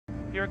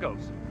Here it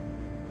goes.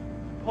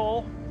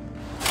 Pull.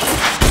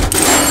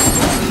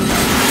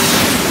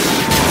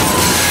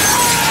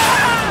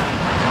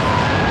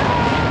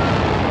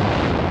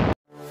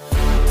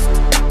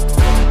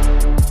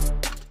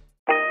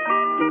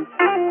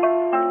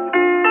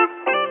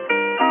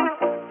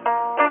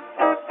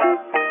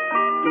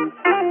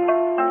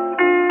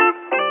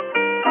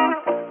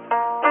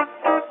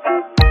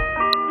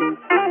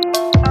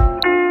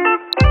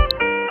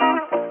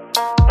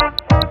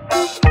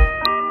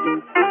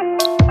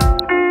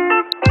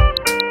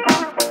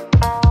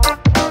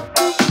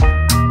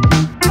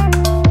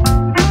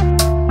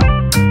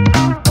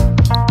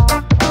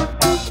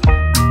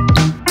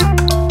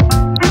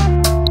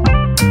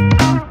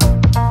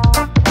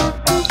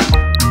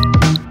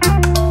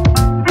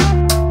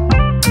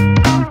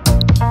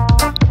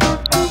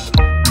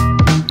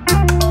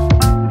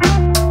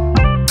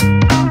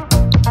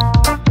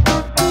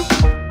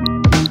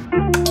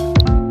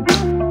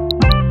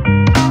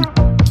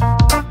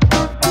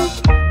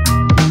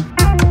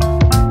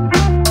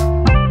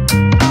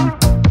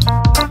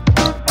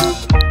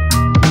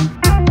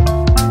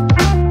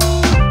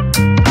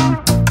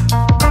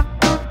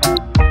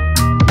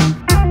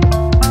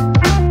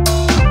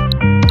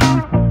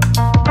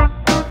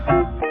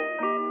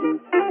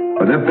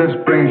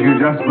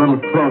 Just a little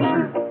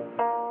closer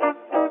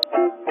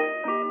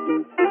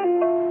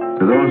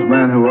to those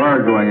men who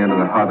are going into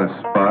the hottest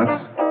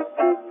spots.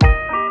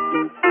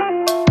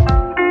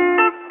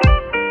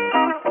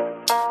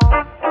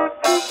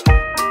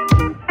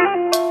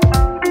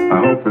 I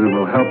hope that it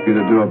will help you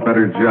to do a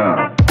better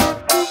job.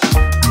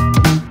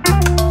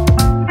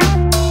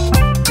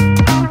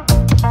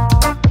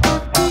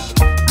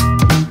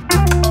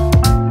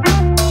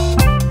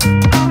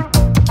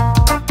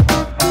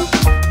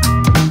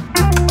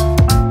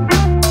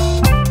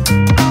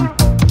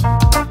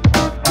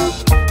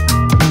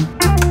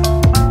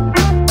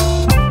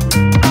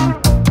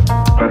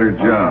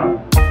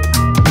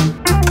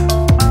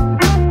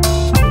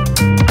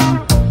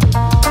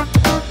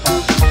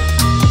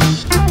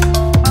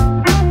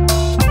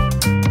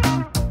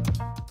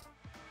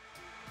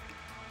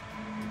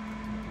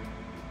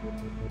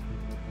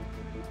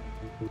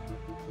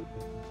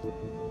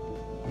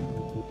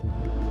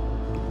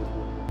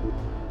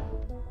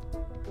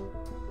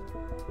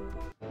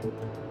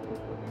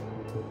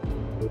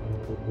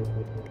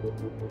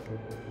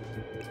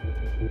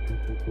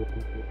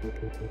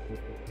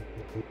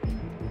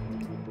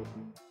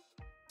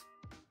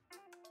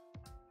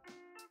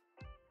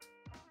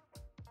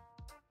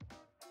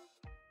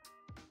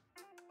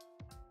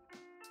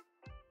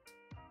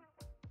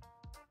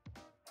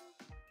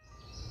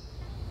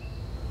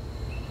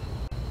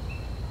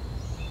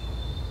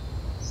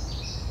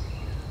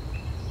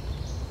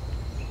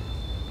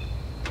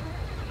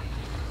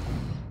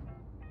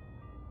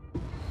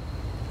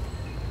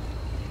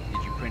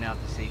 Print out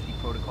the safety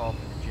protocol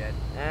for the jet?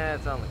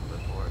 It's on the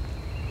clipboard.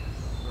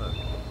 Look,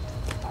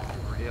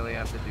 you really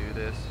have to do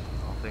this,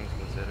 all things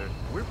considered.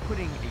 We're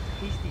putting a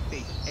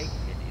pasty-faced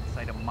egghead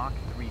inside a Mach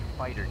 3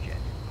 fighter jet.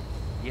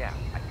 Yeah,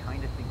 I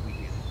kind of think we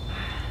do.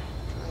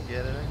 I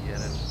get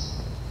it.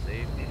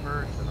 Safety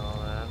first and all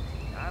that.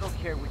 I don't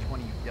care which one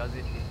of you does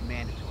it, it's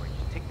mandatory.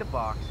 Just tick the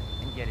box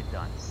and get it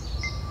done.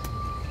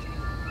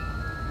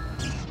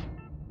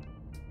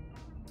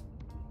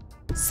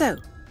 So,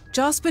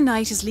 Jasper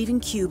Knight is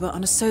leaving Cuba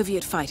on a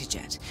Soviet fighter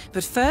jet,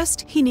 but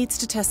first he needs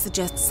to test the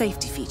jet's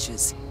safety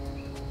features.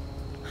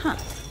 Huh.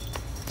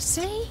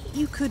 Say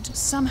you could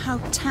somehow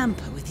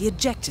tamper with the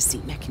ejector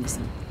seat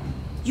mechanism.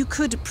 You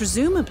could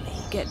presumably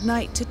get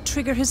Knight to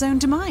trigger his own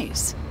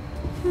demise.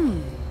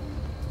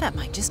 That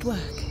might just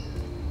work.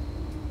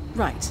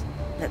 Right,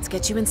 let's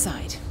get you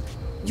inside.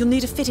 You'll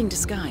need a fitting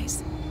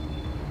disguise.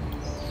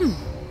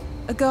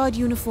 A guard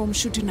uniform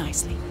should do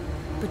nicely,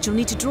 but you'll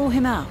need to draw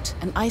him out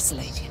and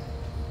isolate him.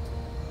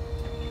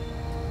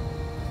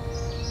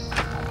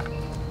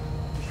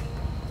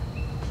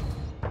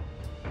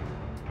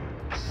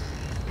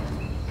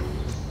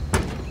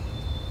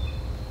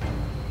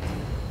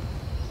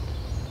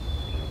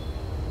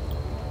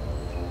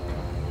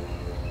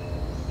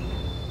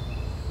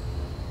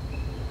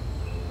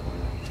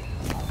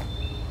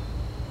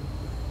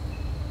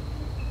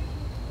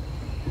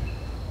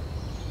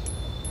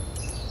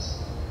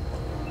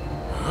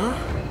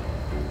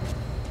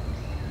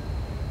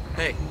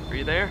 Hey, are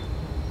you there?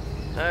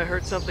 I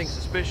heard something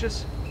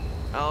suspicious.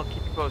 I'll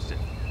keep you posted.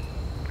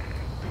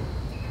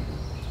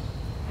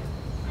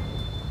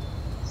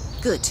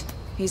 Good.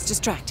 He's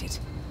distracted.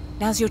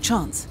 Now's your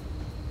chance.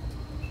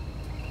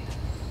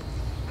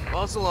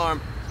 False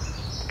alarm.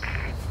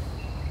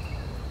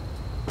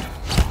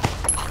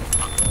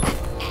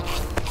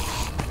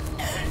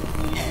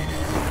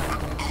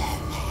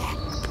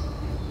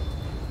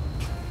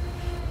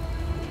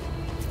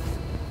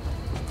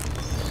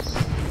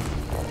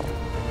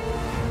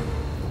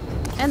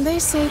 And they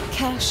say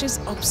cash is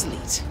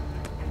obsolete.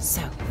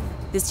 So,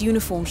 this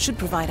uniform should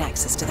provide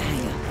access to the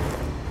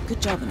hangar.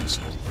 Good job,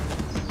 Initiate.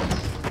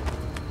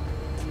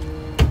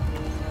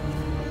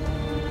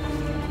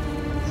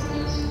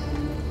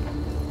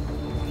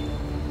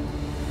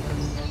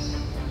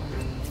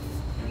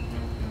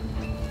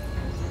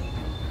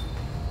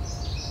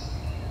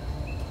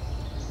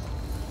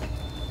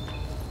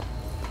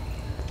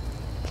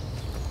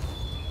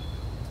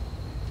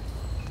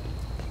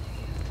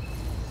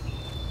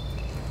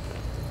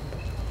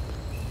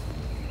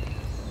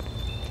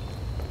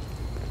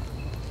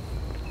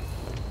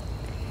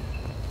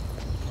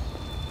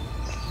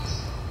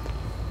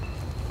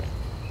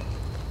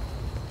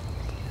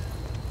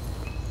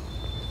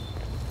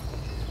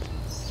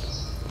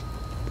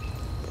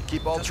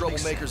 Keep all the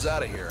troublemakers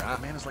out of here, huh?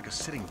 The man is like a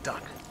sitting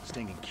duck,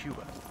 staying in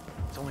Cuba.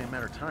 It's only a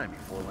matter of time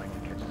before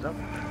Langley catches up.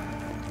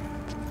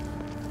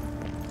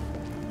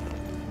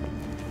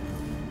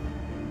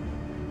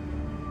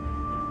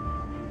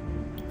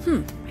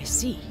 I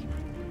see.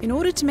 In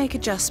order to make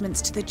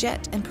adjustments to the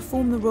jet and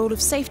perform the role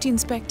of safety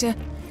inspector,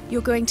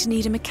 you're going to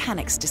need a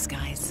mechanic's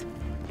disguise.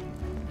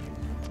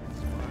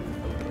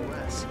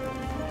 OS.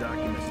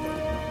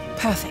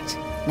 Documents. Perfect.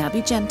 Now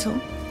be gentle.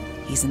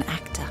 He's an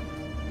actor.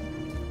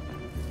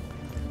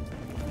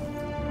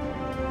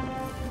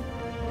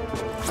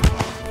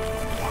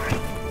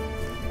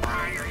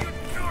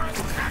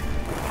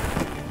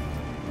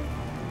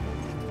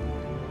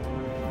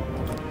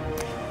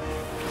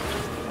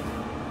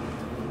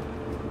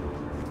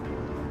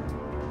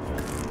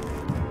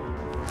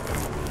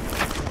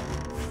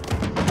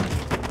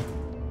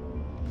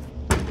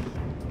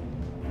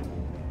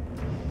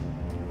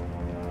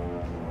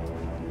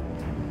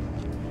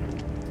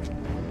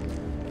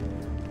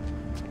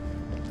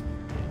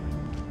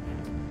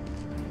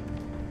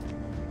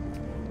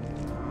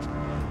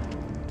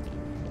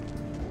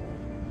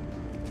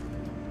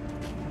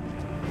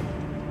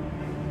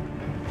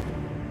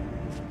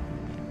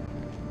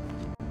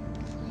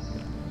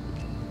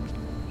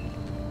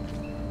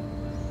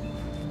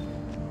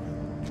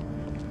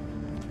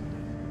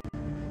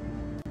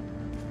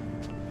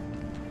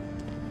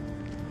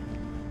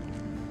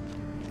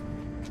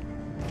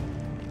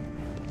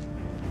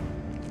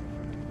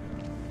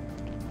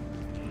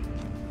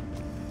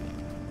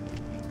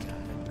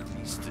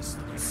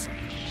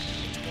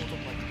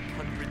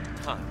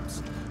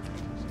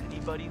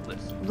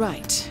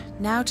 Right,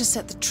 now to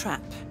set the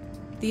trap.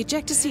 The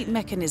ejector seat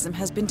mechanism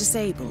has been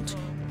disabled.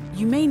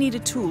 You may need a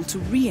tool to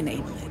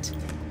re-enable it.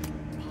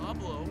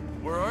 Pablo?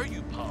 Where are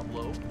you,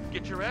 Pablo?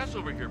 Get your ass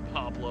over here,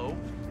 Pablo.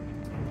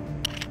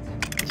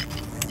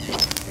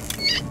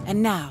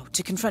 And now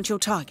to confront your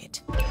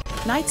target.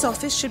 Knight's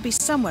office should be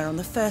somewhere on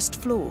the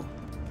first floor.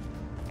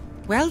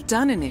 Well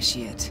done,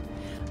 Initiate.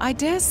 I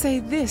dare say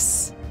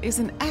this is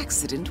an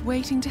accident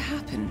waiting to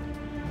happen.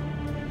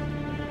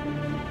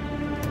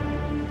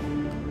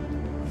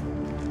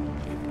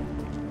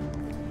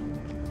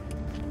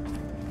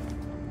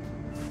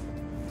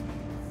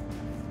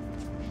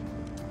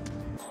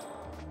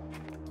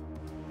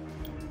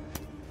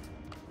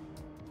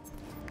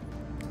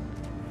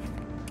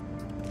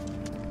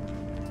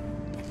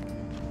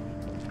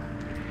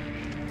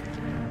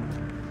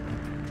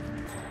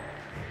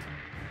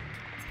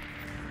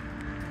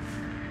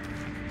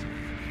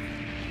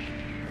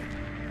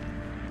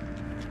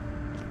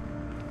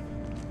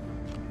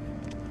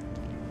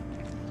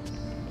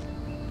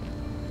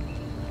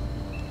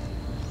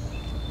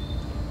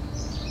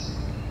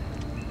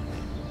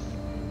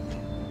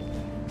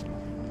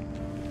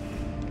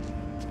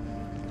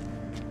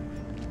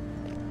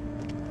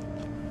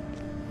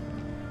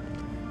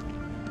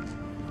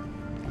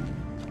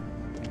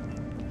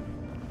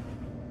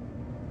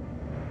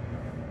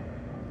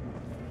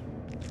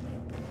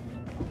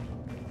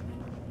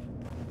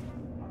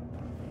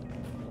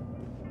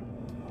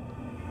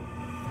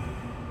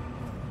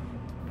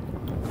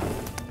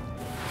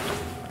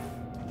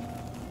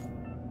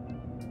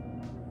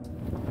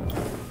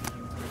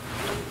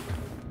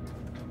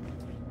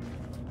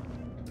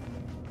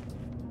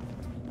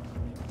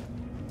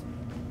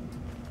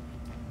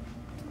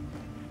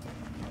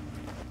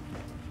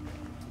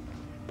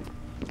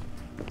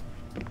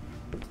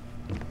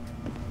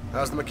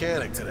 How's the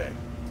mechanic today?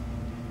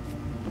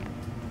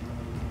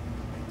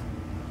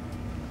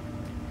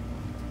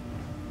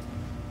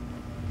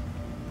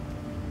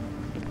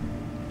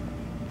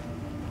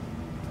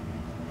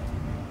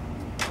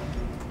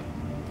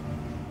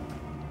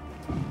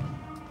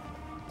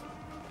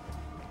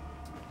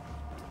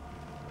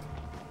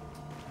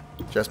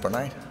 Jasper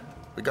Knight,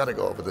 we gotta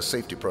go over the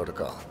safety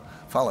protocol.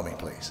 Follow me,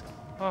 please.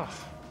 Oh,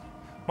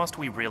 must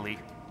we really?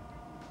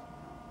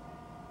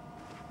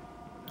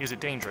 Is it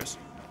dangerous?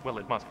 Well,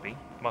 it must be,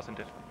 mustn't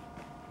it?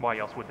 Why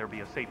else would there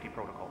be a safety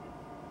protocol?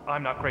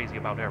 I'm not crazy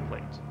about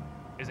airplanes.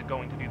 Is it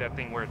going to do that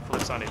thing where it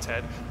flips on its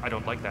head? I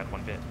don't like that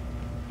one bit.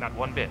 Not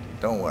one bit.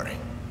 Don't worry.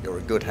 You're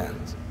in good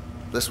hands.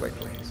 This way,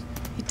 please.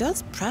 He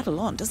does prattle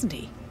on, doesn't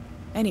he?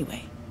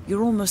 Anyway,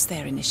 you're almost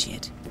there,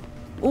 Initiate.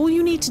 All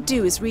you need to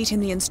do is read him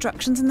the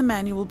instructions in the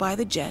manual by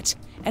the jet,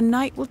 and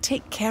Knight will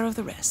take care of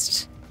the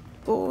rest.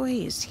 Boy,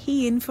 is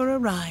he in for a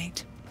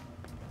ride.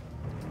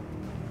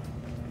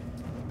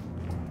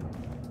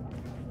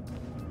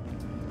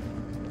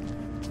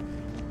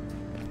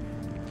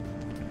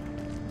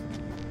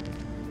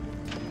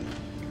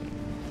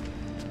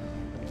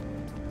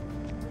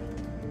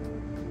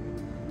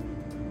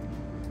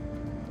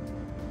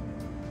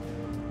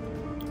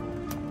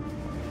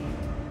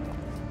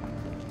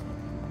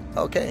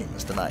 Okay,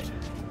 Mr. Knight.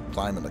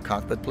 Climb in the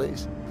cockpit,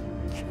 please.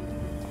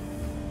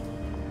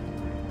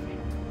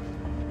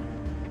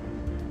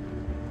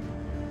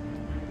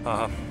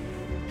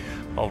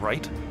 All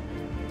right.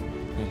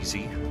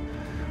 Easy.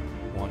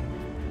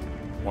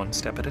 One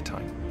step at a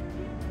time.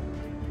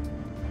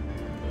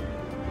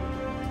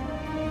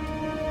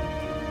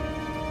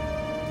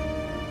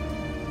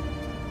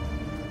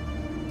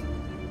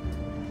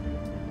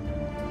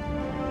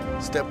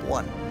 Step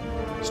 1.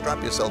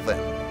 Strap yourself in.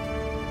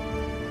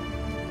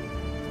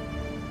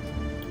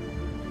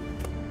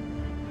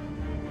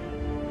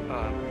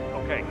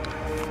 Okay.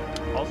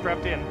 All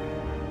strapped in.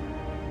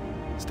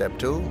 Step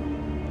 2.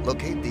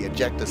 Locate the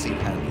ejector seat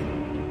handle.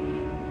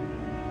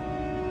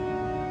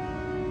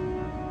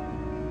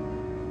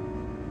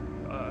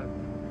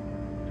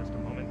 Just a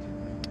moment.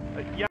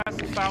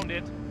 Yes, found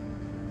it.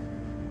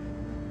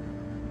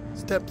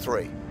 Step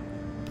 3.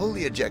 Pull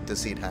the ejector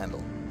seat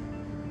handle.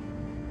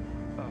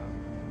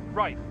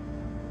 Right.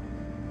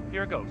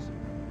 Here it goes.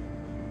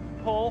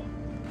 Pull.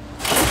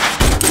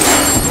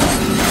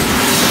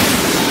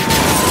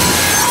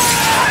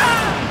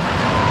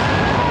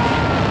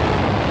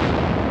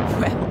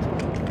 Well,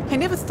 I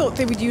never thought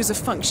they would use a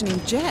functioning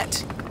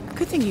jet.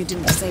 Good thing you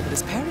didn't disable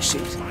his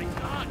parachute.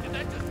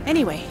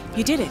 Anyway,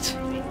 you did it.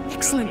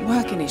 Excellent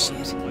work,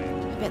 Initiate.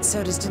 I bet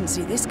Sodas didn't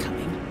see this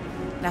coming.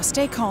 Now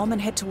stay calm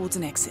and head towards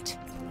an exit.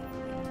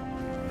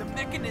 The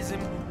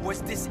mechanism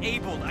was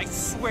disabled, I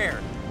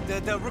swear.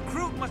 The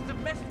recruit must have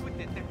messed with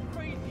it, that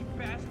crazy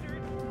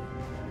bastard.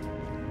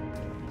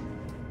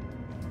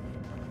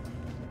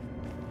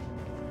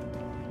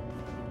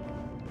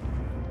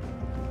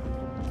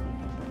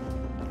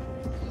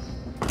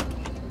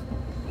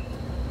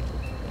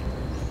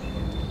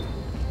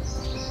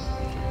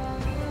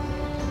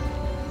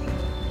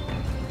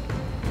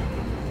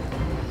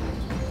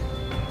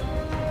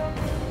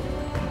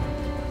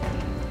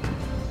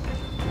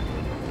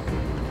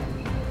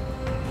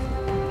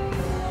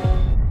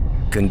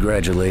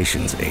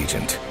 Congratulations,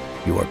 Agent.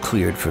 You are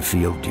cleared for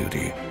field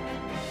duty.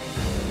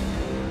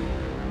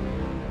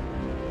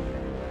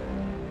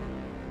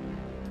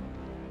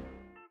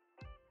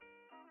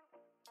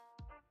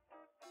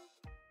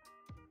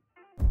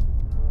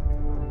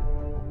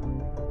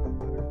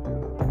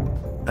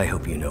 I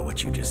hope you know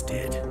what you just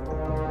did.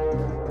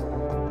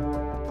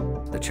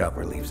 The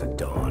chopper leaves at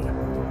dawn.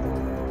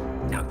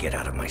 Now get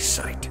out of my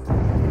sight.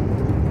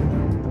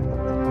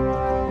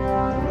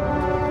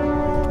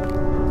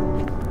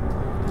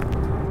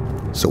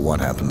 So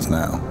what happens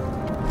now?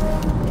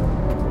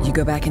 You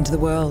go back into the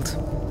world,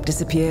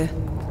 disappear,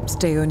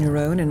 stay on your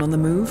own and on the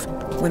move.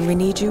 When we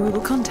need you, we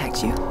will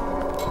contact you.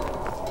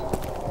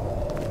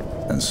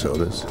 And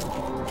Sodas?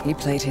 He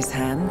played his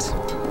hand,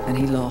 and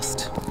he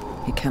lost.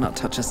 He cannot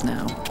touch us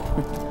now.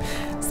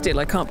 Still,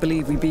 I can't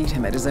believe we beat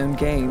him at his own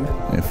game.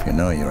 If you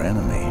know your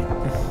enemy.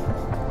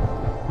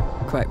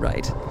 Quite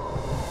right.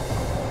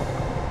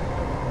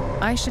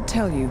 I should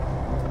tell you,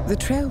 the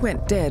trail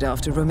went dead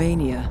after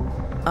Romania.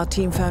 Our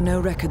team found no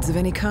records of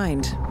any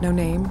kind. No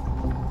name,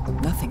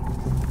 nothing.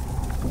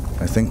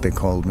 I think they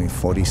called me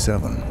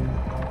 47.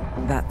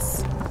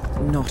 That's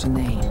not a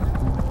name.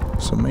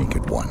 So make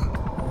it one.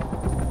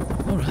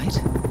 All right.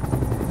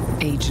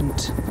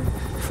 Agent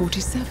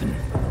 47.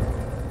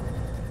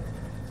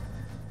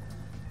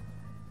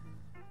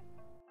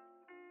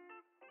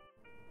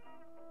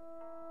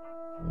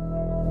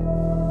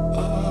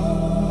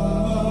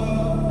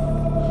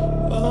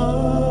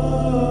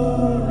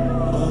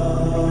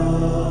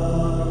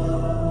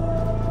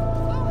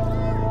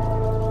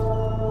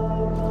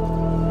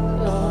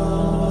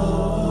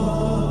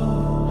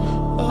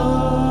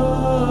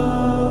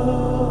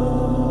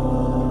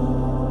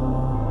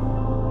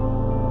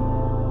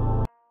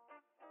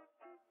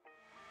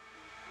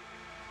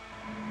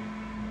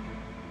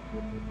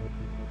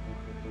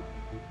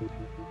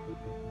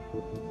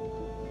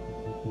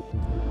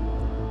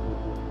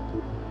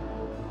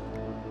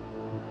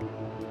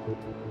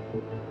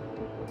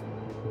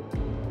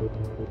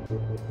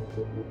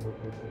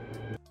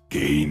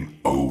 Game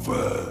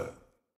over.